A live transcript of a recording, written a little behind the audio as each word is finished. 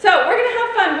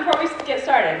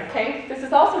okay? This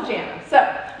is also Janna. So,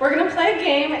 we're going to play a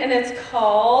game, and it's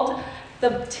called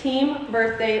the Team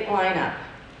Birthday Lineup.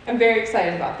 I'm very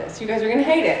excited about this. You guys are going to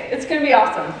hate it. It's going to be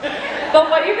awesome. But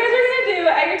what you guys are going to do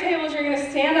at your tables, you're going to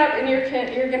stand up and you're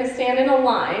going to stand in a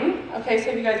line. Okay,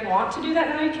 so if you guys want to do that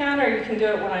now, you can, or you can do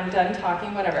it when I'm done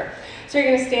talking, whatever. So you're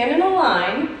going to stand in a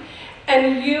line,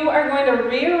 and you are going to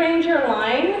rearrange your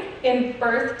line in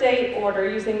birthday order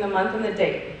using the month and the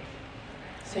date.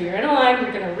 So you're in a line,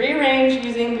 you're going to rearrange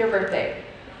using your birthday.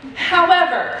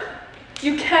 However,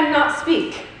 you cannot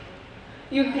speak.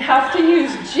 You have to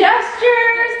use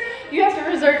gestures. You have to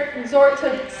resort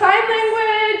to sign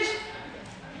language.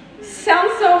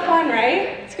 Sounds so fun,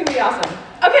 right? It's going to be awesome.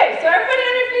 Okay, so everybody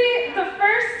on your feet. The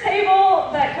first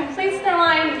table that completes their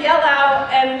line, yell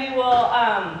out, and we will,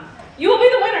 you will be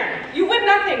the winner. You win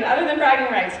nothing other than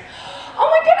bragging rights. Oh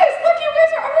my goodness, look, you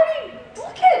guys are already,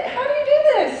 look at, how do you do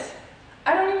this?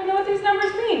 I don't even know what these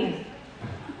numbers mean.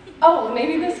 Oh,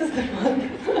 maybe this is the one.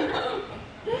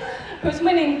 Who's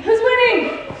winning? Who's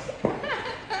winning?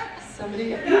 Somebody.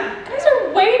 You guys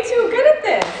are way too good at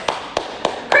this.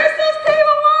 Crystal's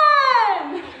table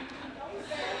won!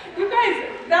 You guys,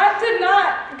 that did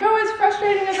not go as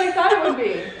frustrating as I thought it would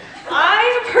be.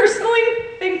 I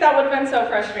personally think that would have been so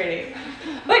frustrating.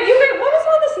 But you guys, what was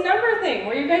all this number thing?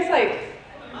 Were you guys like,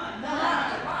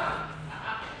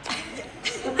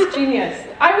 that's genius.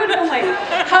 I would have been like,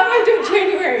 how do I do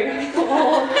January?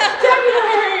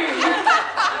 February!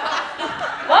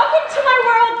 Welcome to my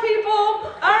world, people.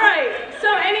 All right, so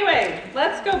anyway,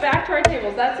 let's go back to our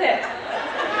tables. That's it.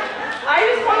 I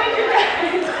just wanted you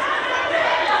guys.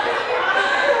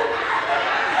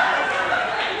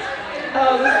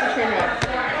 Oh, this is a train wreck.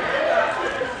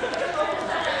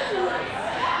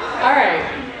 All right.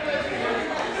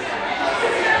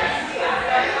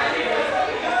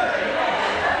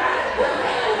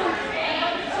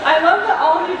 I love that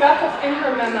all of you got the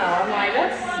finger memo. I'm like,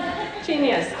 that's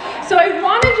genius. So I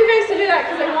wanted you guys to do that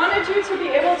because I wanted you to be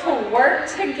able to work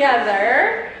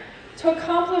together to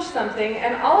accomplish something.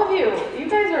 And all of you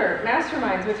guys are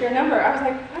masterminds with your number. I was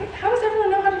like, how does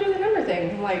everyone know how to do the number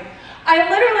thing? I'm like, I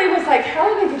literally was like, how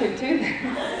are they going to do this?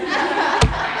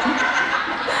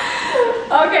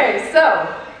 Okay, so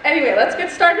anyway, let's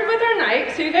get started with our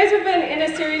night. So you guys have been in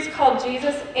a series called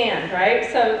Jesus and, right?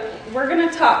 So we're going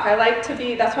to talk.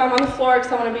 That's why I'm on the floor,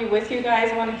 because I want to be with you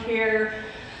guys. I want to hear,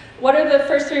 what are the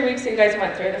first 3 weeks that you guys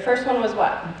went through? The first one was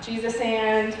what? Jesus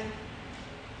and,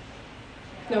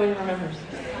 no one remembers.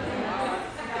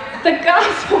 The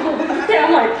gospel. Okay,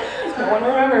 I'm like, no one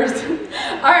remembers.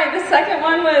 All right, the second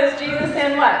one was Jesus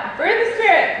and what? Fruit of the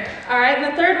Spirit. All right, and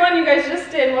the third one you guys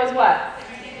just did was what?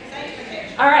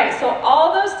 All right, so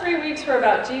all those 3 weeks were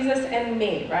about Jesus and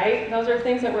me, right? Those are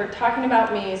things that we're talking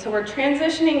about me. So we're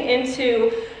transitioning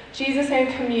into Jesus and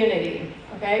community,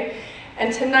 okay?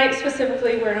 And tonight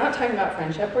specifically, we're not talking about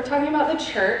friendship. We're talking about the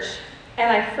church.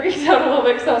 And I freaked out a little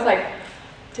bit because I was like,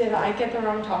 did I get the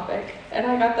wrong topic? And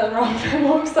I got the wrong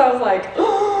memo, so I was like,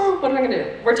 oh, what am I going to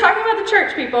do? We're talking about the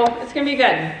church, people. It's going to be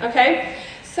good, okay?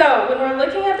 So when we're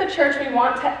looking at the church, we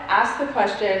want to ask the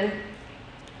question,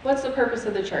 what's the purpose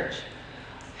of the church?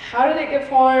 How did it get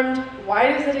formed?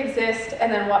 Why does it exist?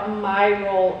 And then what my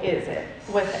role is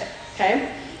with it,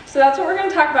 okay? So that's what we're going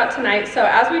to talk about tonight. So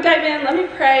as we dive in, let me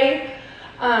pray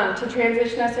to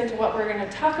transition us into what we're going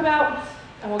to talk about,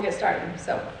 and we'll get started.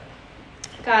 So,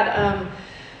 God,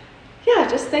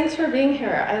 just thanks for being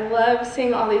here. I love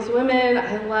seeing all these women.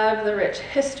 I love the rich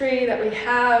history that we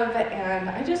have, and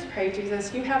I just pray,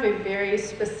 Jesus, you have a very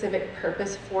specific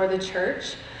purpose for the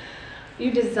church.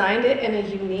 You designed it in a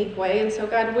unique way, and so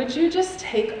God, would you just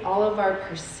take all of our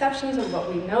perceptions of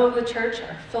what we know of the church,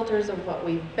 our filters of what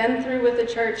we've been through with the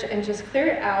church, and just clear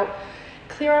it out,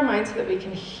 clear our minds so that we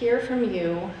can hear from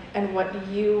you and what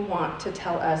you want to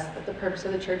tell us that the purpose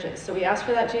of the church is. So we ask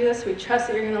for that, Jesus. We trust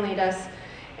that you're going to lead us.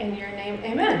 In your name,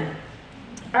 amen.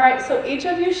 All right, so each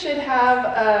of you should have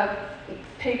a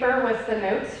paper with the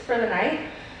notes for the night.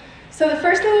 So the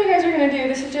first thing you guys are going to do,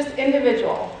 this is just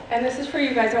individual, and this is for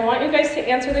you guys. I want you guys to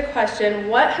answer the question,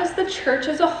 what has the church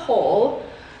as a whole,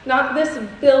 not this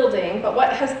building, but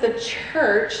what has the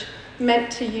church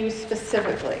meant to you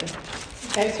specifically?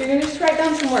 Okay, so you're going to just write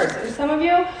down some words. And some of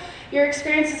you, your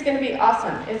experience is going to be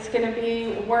awesome. It's going to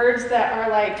be words that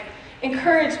are like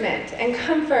encouragement and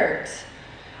comfort.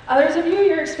 Others of you,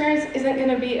 your experience isn't going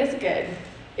to be as good.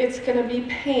 It's going to be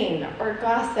pain or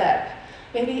gossip,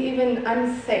 maybe even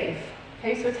unsafe.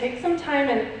 Okay, so take some time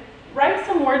and write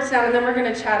some words down, and then we're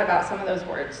going to chat about some of those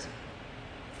words.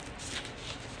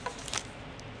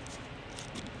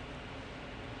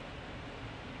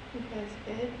 You guys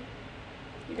good?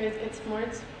 You guys get some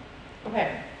words?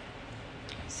 Okay.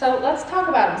 So let's talk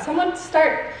about them. Someone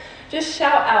just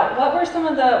shout out. What were some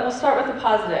of we'll start with the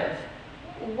positive.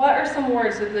 What are some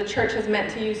words that the church has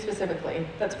meant to you specifically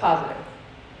that's positive?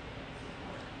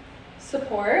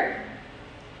 Support.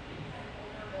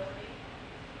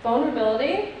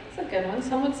 Vulnerability. That's a good one.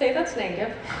 Some would say that's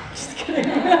negative. Just kidding.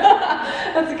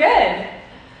 That's good.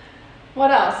 What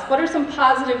else? What are some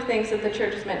positive things that the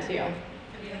church has meant to you?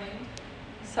 Community.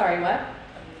 Sorry, what?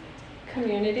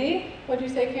 Community. What did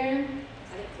you say, Karen?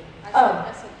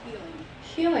 I said healing.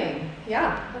 Healing.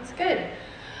 Yeah, that's good.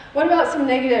 What about some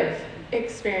negative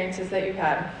experiences that you've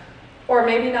had? Or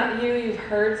maybe not you've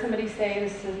heard somebody say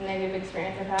this is a negative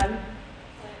experience I've had?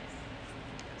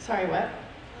 Clicks. Sorry, what?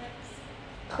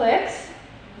 Clicks.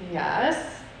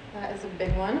 Yes, that is a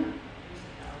big one.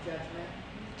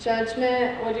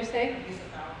 Judgment. What did you say?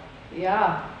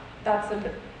 Yeah, that's a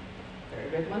very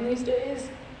big one these days.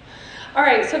 All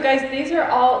right, so guys, these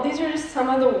are just some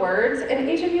of the words, and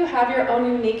each of you have your own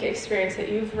unique experience that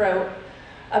you've wrote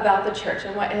about the church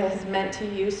and what it has meant to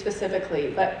you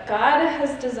specifically. But God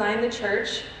has designed the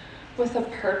church with a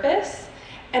purpose,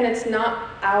 and it's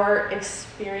not our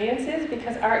experiences,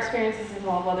 because our experiences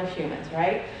involve other humans,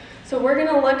 right? So we're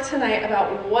going to look tonight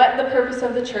about what the purpose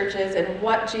of the church is and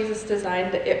what Jesus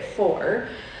designed it for.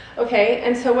 Okay,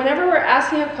 and so whenever we're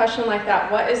asking a question like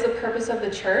that, what is the purpose of the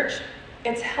church?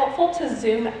 It's helpful to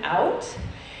zoom out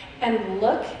and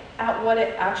look at what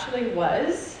it actually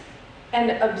was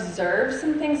and observe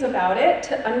some things about it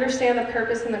to understand the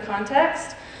purpose and the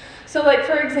context. So like,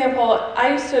 for example,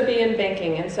 I used to be in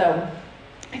banking, and so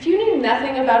if you knew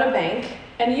nothing about a bank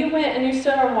and you went and you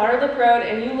stood on Waterloo Road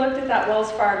and you looked at that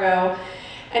Wells Fargo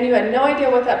and you had no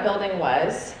idea what that building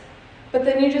was, but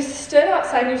then you just stood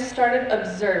outside and you started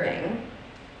observing,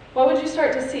 what would you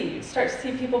start to see? You'd start to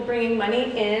see people bringing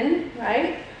money in,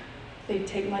 right? They'd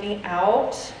take money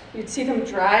out. You'd see them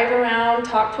drive around,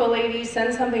 talk to a lady,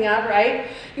 send something up, right?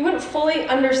 You wouldn't fully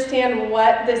understand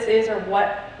what this is or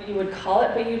what you would call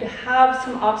it, but you'd have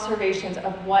some observations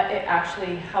of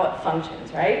how it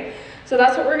functions, right? So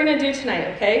that's what we're going to do tonight,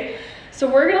 okay? So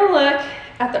we're going to look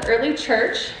at the early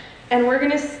church, and we're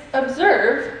going to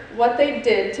observe what they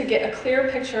did to get a clear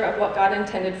picture of what God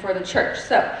intended for the church.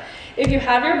 So if you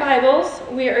have your Bibles,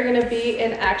 we are going to be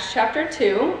in Acts chapter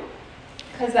 2,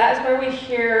 because that is where we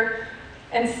hear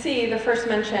and see the first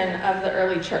mention of the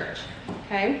early church,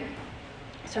 okay?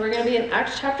 So we're going to be in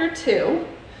Acts chapter 2.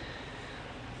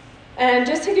 And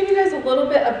just to give you guys a little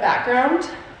bit of background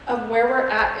of where we're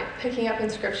at picking up in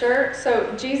Scripture.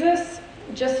 So Jesus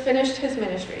just finished his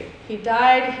ministry. He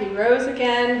died, he rose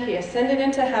again, he ascended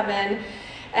into heaven,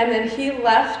 and then he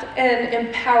left and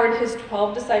empowered his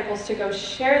 12 disciples to go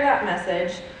share that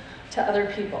message to other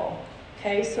people.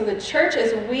 Okay, so the church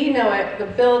as we know it, the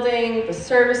building, the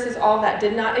services, all that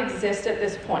did not exist at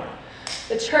this point.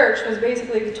 The church was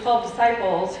basically the 12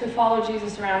 disciples who followed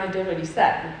Jesus around and did what he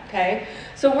said, okay?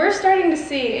 So we're starting to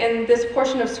see in this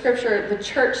portion of Scripture the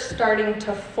church starting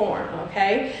to form,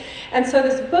 okay? And so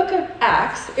this book of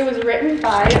Acts, it was written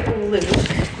by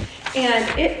Luke, and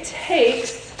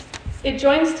it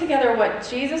joins together what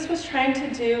Jesus was trying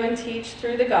to do and teach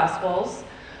through the Gospels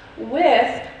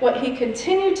with what he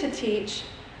continued to teach,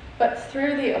 but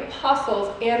through the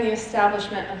apostles and the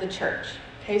establishment of the church.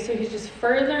 Okay, so he's just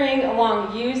furthering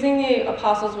along using the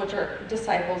apostles, which are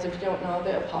disciples, if you don't know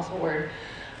the apostle word,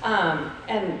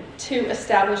 and to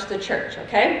establish the church,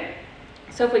 okay?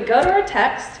 So if we go to our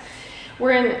text,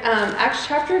 we're in Acts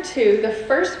chapter 2. The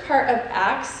first part of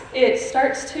Acts, it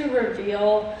starts to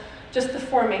reveal just the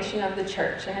formation of the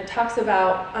church, and it talks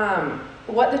about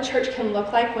what the church can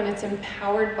look like when it's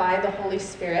empowered by the Holy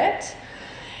Spirit.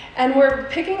 And we're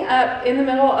picking up in the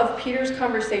middle of Peter's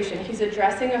conversation. He's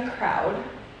addressing a crowd,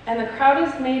 and the crowd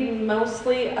is made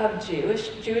mostly of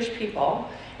Jewish people.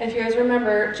 And if you guys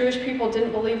remember, Jewish people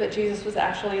didn't believe that Jesus was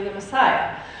actually the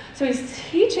Messiah. So he's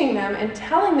teaching them and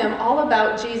telling them all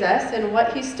about Jesus and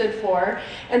what he stood for.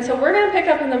 And so we're going to pick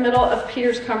up in the middle of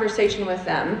Peter's conversation with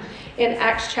them. In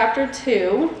Acts chapter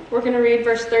 2, we're going to read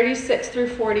verse 36 through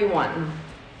 41.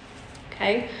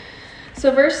 Okay?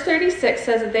 So verse 36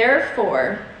 says,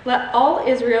 "Therefore, let all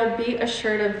Israel be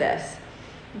assured of this.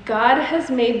 God has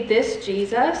made this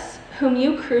Jesus, whom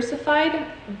you crucified,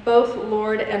 both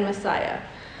Lord and Messiah."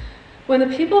 When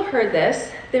the people heard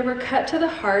this, they were cut to the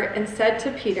heart and said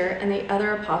to Peter and the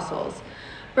other apostles,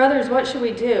 "Brothers, what should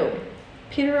we do?"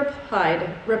 Peter replied,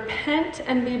 "Repent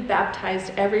and be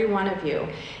baptized, every one of you,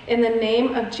 in the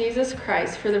name of Jesus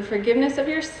Christ for the forgiveness of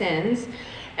your sins,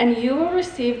 and you will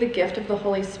receive the gift of the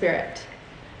Holy Spirit.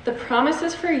 The promise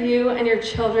is for you and your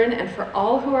children and for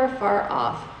all who are far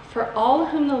off, for all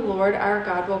whom the Lord our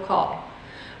God will call.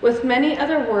 With many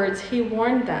other words, he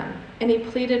warned them, and he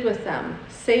pleaded with them,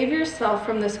 "Save yourself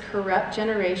from this corrupt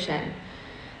generation."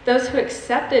 Those who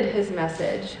accepted his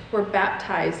message were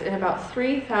baptized, and about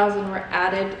 3,000 were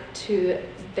added to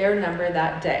their number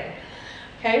that day.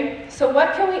 Okay, so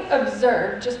what can we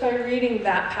observe just by reading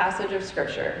that passage of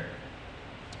Scripture?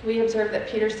 We observe that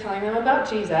Peter's telling them about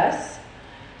Jesus.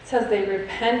 It says they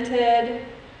repented,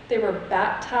 they were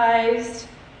baptized,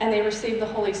 and they received the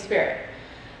Holy Spirit.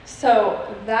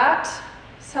 So that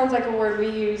sounds like a word we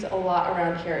use a lot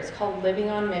around here. It's called living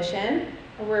on mission,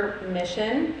 or we're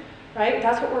mission, right?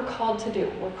 That's what we're called to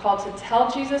do. We're called to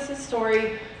tell Jesus'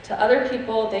 story to other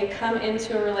people. They come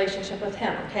into a relationship with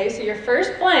him, okay? So your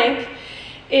first blank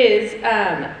is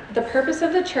the purpose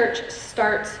of the church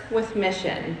starts with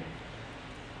mission,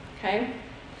 okay?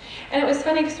 And it was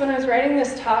funny because when I was writing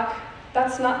this talk,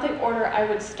 that's not the order I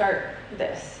would start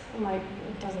this. I'm like,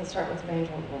 it doesn't start with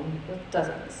evangelism. It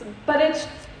doesn't. But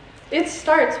it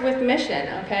starts with mission,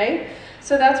 okay?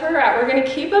 So that's where we're at. We're going to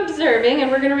keep observing, and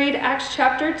we're going to read Acts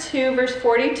chapter 2, verse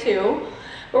 42.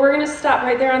 But we're going to stop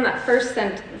right there on that first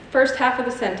half of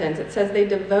the sentence. It says, they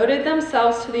devoted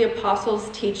themselves to the apostles'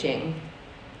 teaching.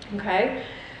 Okay?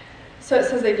 So it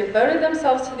says they devoted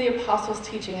themselves to the apostles'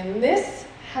 teaching. And this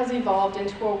has evolved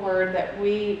into a word that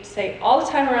we say all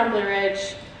the time around Blue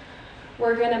Ridge.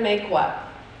 We're going to make what?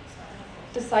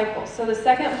 Disciples. So the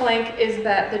second blank is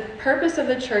that the purpose of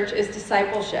the church is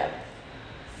discipleship.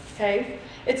 Okay?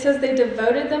 It says they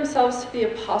devoted themselves to the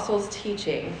apostles'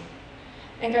 teaching.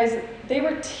 And guys, they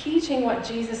were teaching what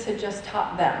Jesus had just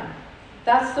taught them.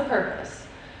 That's the purpose.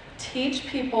 Teach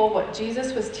people what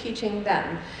Jesus was teaching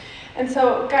them. And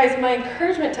so, guys, my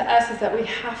encouragement to us is that we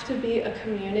have to be a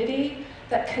community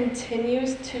that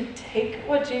continues to take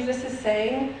what Jesus is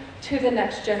saying to the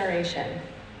next generation.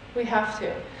 We have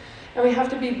to. And we have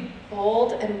to be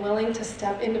bold and willing to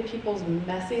step into people's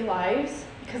messy lives,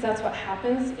 because that's what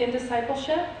happens in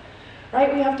discipleship,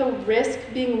 right? We have to risk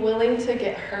being willing to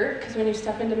get hurt, because when you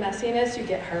step into messiness, you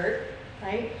get hurt,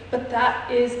 right? But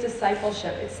that is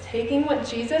discipleship. It's taking what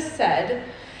Jesus said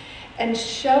and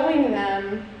showing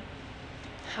them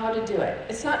how to do it.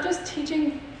 It's not just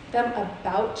teaching them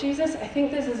about Jesus. I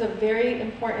think this is a very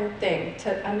important thing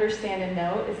to understand and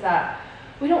know, is that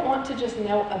we don't want to just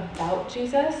know about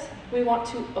Jesus. We want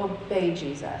to obey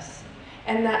Jesus.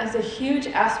 And that is a huge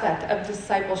aspect of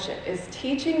discipleship, is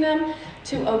teaching them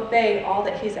to obey all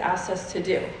that he's asked us to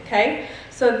do, okay?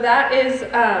 So that is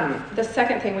the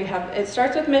second thing we have. It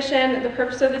starts with mission. The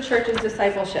purpose of the church is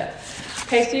discipleship.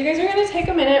 Okay, so you guys are going to take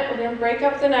a minute. We're going to break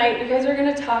up the night. You guys are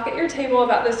going to talk at your table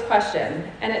about this question.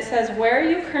 And it says, where are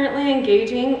you currently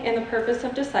engaging in the purpose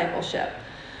of discipleship?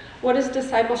 What does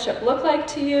discipleship look like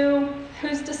to you?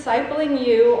 Who's discipling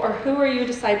you, or who are you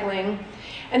discipling?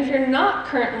 And if you're not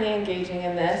currently engaging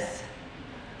in this,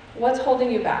 what's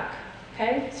holding you back?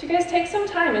 Okay, so you guys take some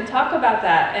time and talk about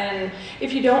that. And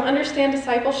if you don't understand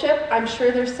discipleship, I'm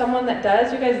sure there's someone that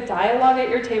does. You guys dialogue at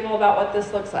your table about what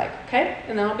this looks like, okay?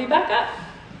 And then I'll be back up.